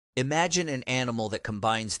Imagine an animal that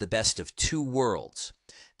combines the best of two worlds: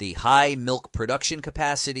 the high milk production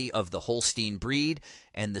capacity of the Holstein breed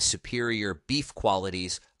and the superior beef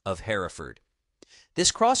qualities of Hereford.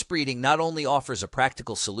 This crossbreeding not only offers a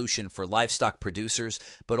practical solution for livestock producers,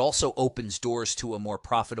 but also opens doors to a more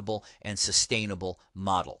profitable and sustainable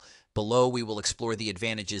model. Below, we will explore the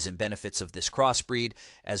advantages and benefits of this crossbreed,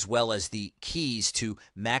 as well as the keys to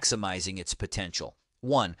maximizing its potential.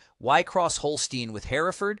 1. Why cross Holstein with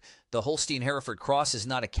Hereford? The Holstein Hereford cross is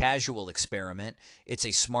not a casual experiment. It's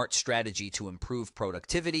a smart strategy to improve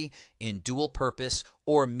productivity in dual purpose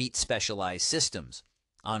or meat specialized systems.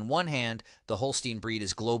 On one hand, the Holstein breed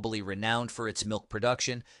is globally renowned for its milk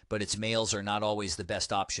production, but its males are not always the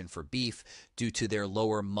best option for beef due to their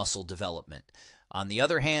lower muscle development. On the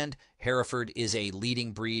other hand, Hereford is a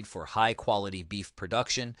leading breed for high-quality beef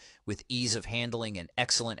production, with ease of handling and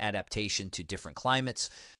excellent adaptation to different climates.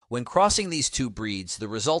 When crossing these two breeds, the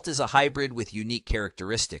result is a hybrid with unique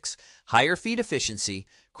characteristics. Higher feed efficiency.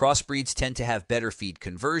 Crossbreeds tend to have better feed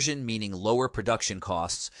conversion, meaning lower production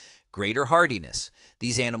costs. Greater hardiness.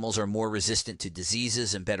 These animals are more resistant to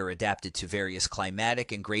diseases and better adapted to various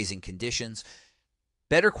climatic and grazing conditions.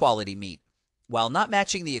 Better quality meat. While not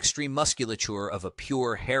matching the extreme musculature of a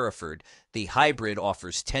pure Hereford, the hybrid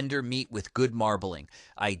offers tender meat with good marbling,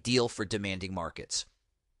 ideal for demanding markets.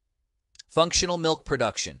 Functional milk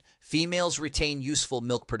production. Females retain useful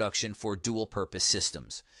milk production for dual-purpose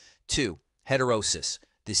systems. 2. Heterosis.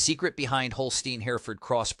 The secret behind Holstein-Hereford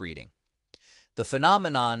crossbreeding. The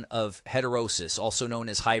phenomenon of heterosis, also known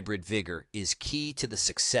as hybrid vigor, is key to the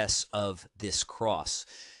success of this cross.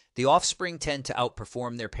 The offspring tend to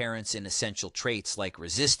outperform their parents in essential traits like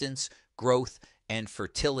resistance, growth, and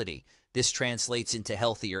fertility. This translates into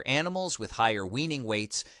healthier animals with higher weaning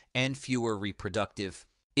weights and fewer reproductive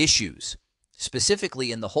issues.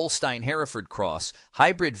 Specifically, in the Holstein-Hereford cross,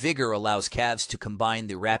 hybrid vigor allows calves to combine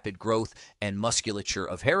the rapid growth and musculature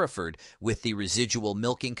of Hereford with the residual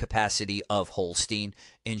milking capacity of Holstein,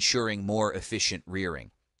 ensuring more efficient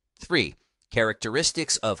rearing. 3.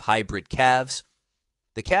 Characteristics of hybrid calves.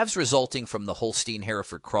 The calves resulting from the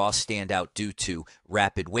Holstein-Hereford cross stand out due to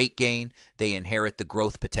rapid weight gain. They inherit the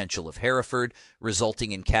growth potential of Hereford,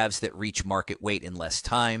 resulting in calves that reach market weight in less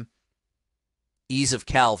time. Ease of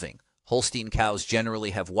calving. Holstein cows generally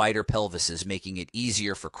have wider pelvises, making it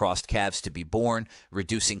easier for crossed calves to be born,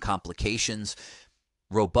 reducing complications.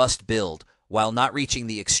 Robust build. While not reaching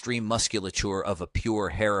the extreme musculature of a pure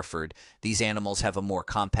Hereford, these animals have a more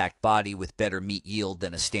compact body with better meat yield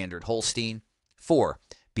than a standard Holstein. 4.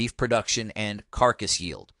 Beef production and carcass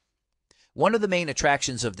yield. One of the main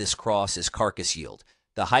attractions of this cross is carcass yield.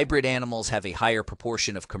 The hybrid animals have a higher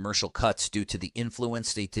proportion of commercial cuts due to the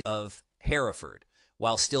influence of Hereford,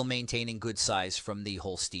 while still maintaining good size from the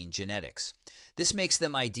Holstein genetics. This makes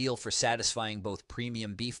them ideal for satisfying both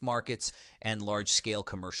premium beef markets and large-scale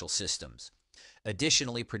commercial systems.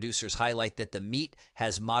 Additionally, producers highlight that the meat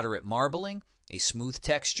has moderate marbling, a smooth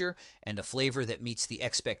texture, and a flavor that meets the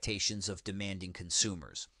expectations of demanding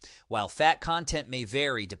consumers. While fat content may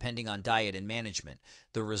vary depending on diet and management,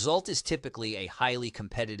 the result is typically a highly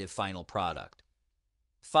competitive final product.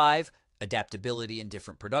 5. Adaptability in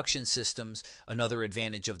different production systems. Another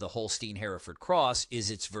advantage of the Holstein-Hereford cross is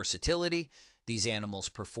its versatility. These animals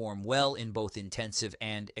perform well in both intensive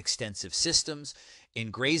and extensive systems.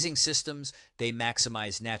 In grazing systems, they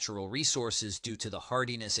maximize natural resources due to the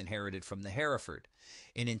hardiness inherited from the Hereford.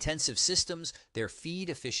 In intensive systems, their feed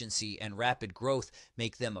efficiency and rapid growth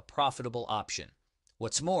make them a profitable option.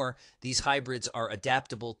 What's more, these hybrids are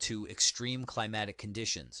adaptable to extreme climatic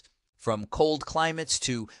conditions, from cold climates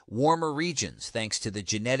to warmer regions, thanks to the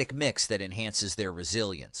genetic mix that enhances their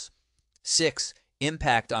resilience. 6.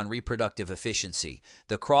 Impact on reproductive efficiency.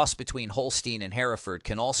 The cross between Holstein and Hereford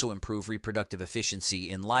can also improve reproductive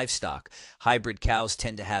efficiency in livestock. Hybrid cows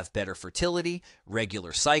tend to have better fertility,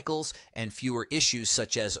 regular cycles, and fewer issues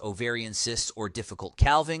such as ovarian cysts or difficult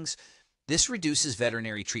calvings. This reduces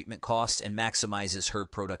veterinary treatment costs and maximizes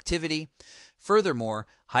herd productivity. Furthermore,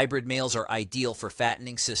 hybrid males are ideal for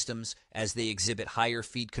fattening systems as they exhibit higher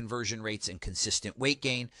feed conversion rates and consistent weight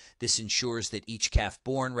gain. This ensures that each calf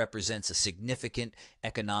born represents a significant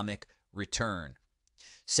economic return.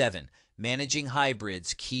 7. Managing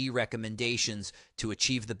hybrids. Key recommendations to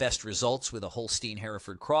achieve the best results with a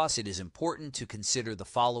Holstein-Hereford cross. It is important to consider the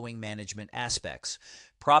following management aspects.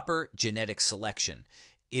 Proper genetic selection.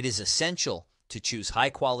 It is essential to choose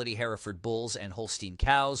high-quality Hereford bulls and Holstein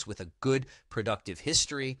cows with a good productive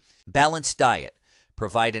history. Balanced diet.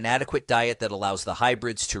 Provide an adequate diet that allows the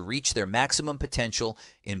hybrids to reach their maximum potential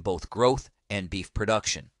in both growth and beef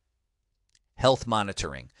production. Health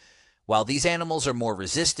monitoring. While these animals are more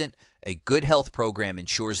resistant, a good health program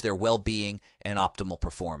ensures their well-being and optimal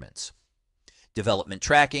performance. Development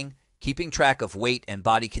tracking. Keeping track of weight and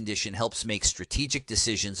body condition helps make strategic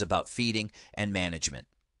decisions about feeding and management.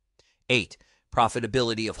 8.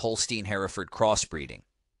 Profitability of Holstein Hereford crossbreeding.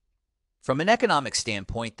 From an economic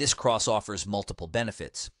standpoint, this cross offers multiple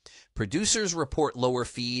benefits. Producers report lower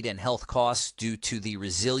feed and health costs due to the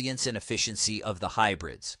resilience and efficiency of the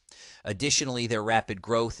hybrids. Additionally, their rapid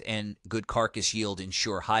growth and good carcass yield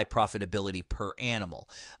ensure high profitability per animal.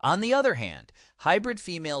 On the other hand, hybrid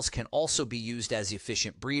females can also be used as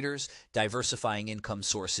efficient breeders, diversifying income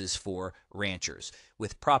sources for ranchers.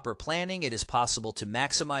 With proper planning, it is possible to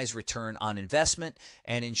maximize return on investment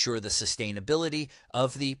and ensure the sustainability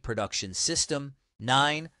of the production system.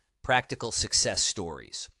 9. Practical success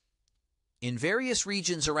stories. In various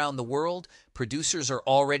regions around the world, producers are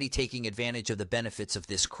already taking advantage of the benefits of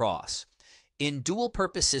this cross. In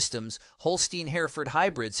dual-purpose systems, Holstein-Hereford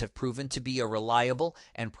hybrids have proven to be a reliable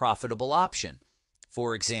and profitable option.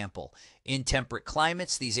 For example, in temperate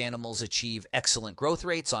climates, these animals achieve excellent growth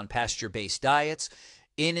rates on pasture-based diets.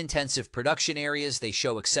 In intensive production areas, they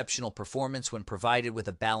show exceptional performance when provided with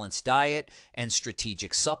a balanced diet and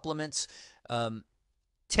strategic supplements. 10.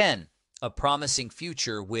 A promising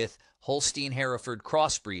future with Holstein-Hereford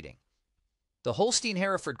crossbreeding. The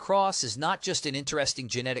Holstein-Hereford cross is not just an interesting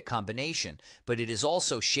genetic combination, but it is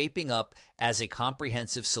also shaping up as a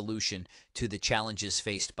comprehensive solution to the challenges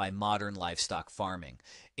faced by modern livestock farming.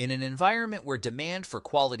 In an environment where demand for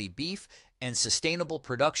quality beef and sustainable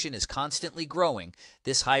production is constantly growing,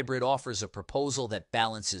 this hybrid offers a proposal that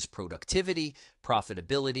balances productivity,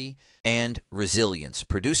 profitability, and resilience.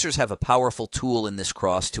 Producers have a powerful tool in this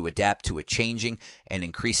cross to adapt to a changing and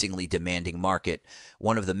increasingly demanding market.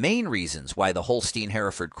 One of the main reasons why the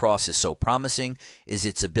Holstein-Hereford cross is so promising is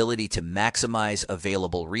its ability to maximize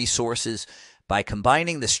available resources. By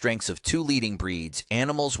combining the strengths of two leading breeds,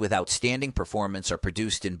 animals with outstanding performance are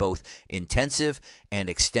produced in both intensive and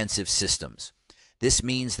extensive systems. This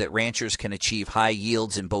means that ranchers can achieve high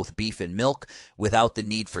yields in both beef and milk without the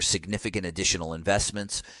need for significant additional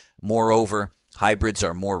investments. Moreover, hybrids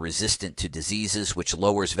are more resistant to diseases, which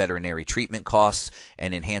lowers veterinary treatment costs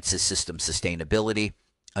and enhances system sustainability.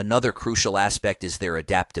 Another crucial aspect is their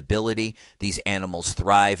adaptability. These animals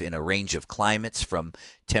thrive in a range of climates, from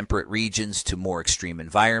temperate regions to more extreme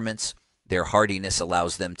environments. Their hardiness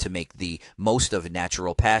allows them to make the most of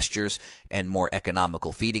natural pastures and more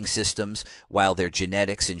economical feeding systems, while their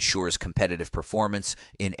genetics ensures competitive performance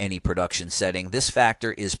in any production setting. This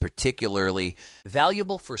factor is particularly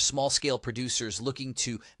valuable for small-scale producers looking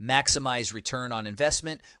to maximize return on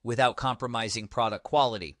investment without compromising product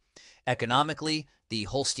quality. Economically, the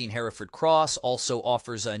Holstein-Hereford cross also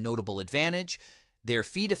offers a notable advantage. Their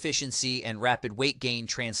feed efficiency and rapid weight gain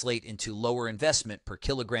translate into lower investment per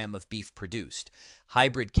kilogram of beef produced.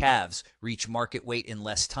 Hybrid calves reach market weight in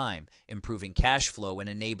less time, improving cash flow and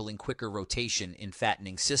enabling quicker rotation in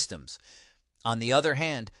fattening systems. On the other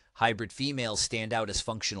hand, hybrid females stand out as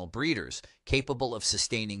functional breeders, capable of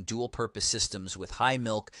sustaining dual-purpose systems with high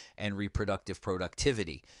milk and reproductive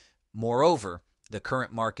productivity. Moreover, the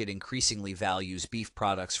current market increasingly values beef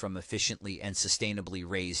products from efficiently and sustainably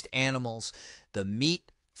raised animals. The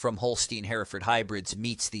meat from Holstein-Hereford hybrids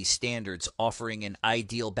meets these standards, offering an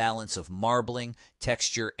ideal balance of marbling,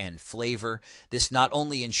 texture, and flavor. This not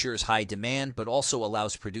only ensures high demand, but also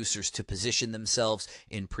allows producers to position themselves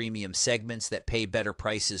in premium segments that pay better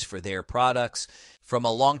prices for their products. From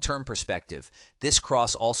a long-term perspective, this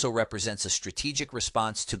cross also represents a strategic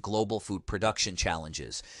response to global food production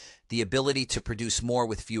challenges. The ability to produce more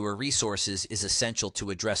with fewer resources is essential to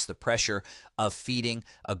address the pressure of feeding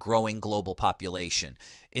a growing global population.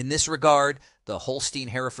 In this regard, the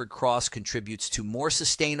Holstein-Hereford cross contributes to more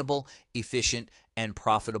sustainable, efficient, and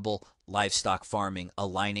profitable livestock farming,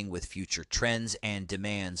 aligning with future trends and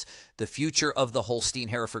demands. The future of the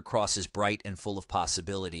Holstein-Hereford cross is bright and full of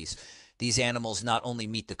possibilities. These animals not only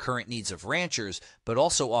meet the current needs of ranchers, but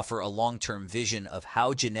also offer a long-term vision of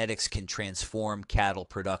how genetics can transform cattle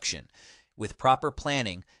production. With proper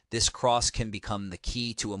planning, this cross can become the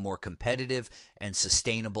key to a more competitive and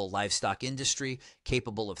sustainable livestock industry,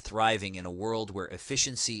 capable of thriving in a world where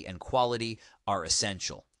efficiency and quality are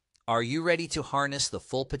essential. Are you ready to harness the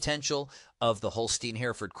full potential of the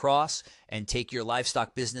Holstein-Hereford cross and take your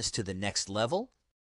livestock business to the next level?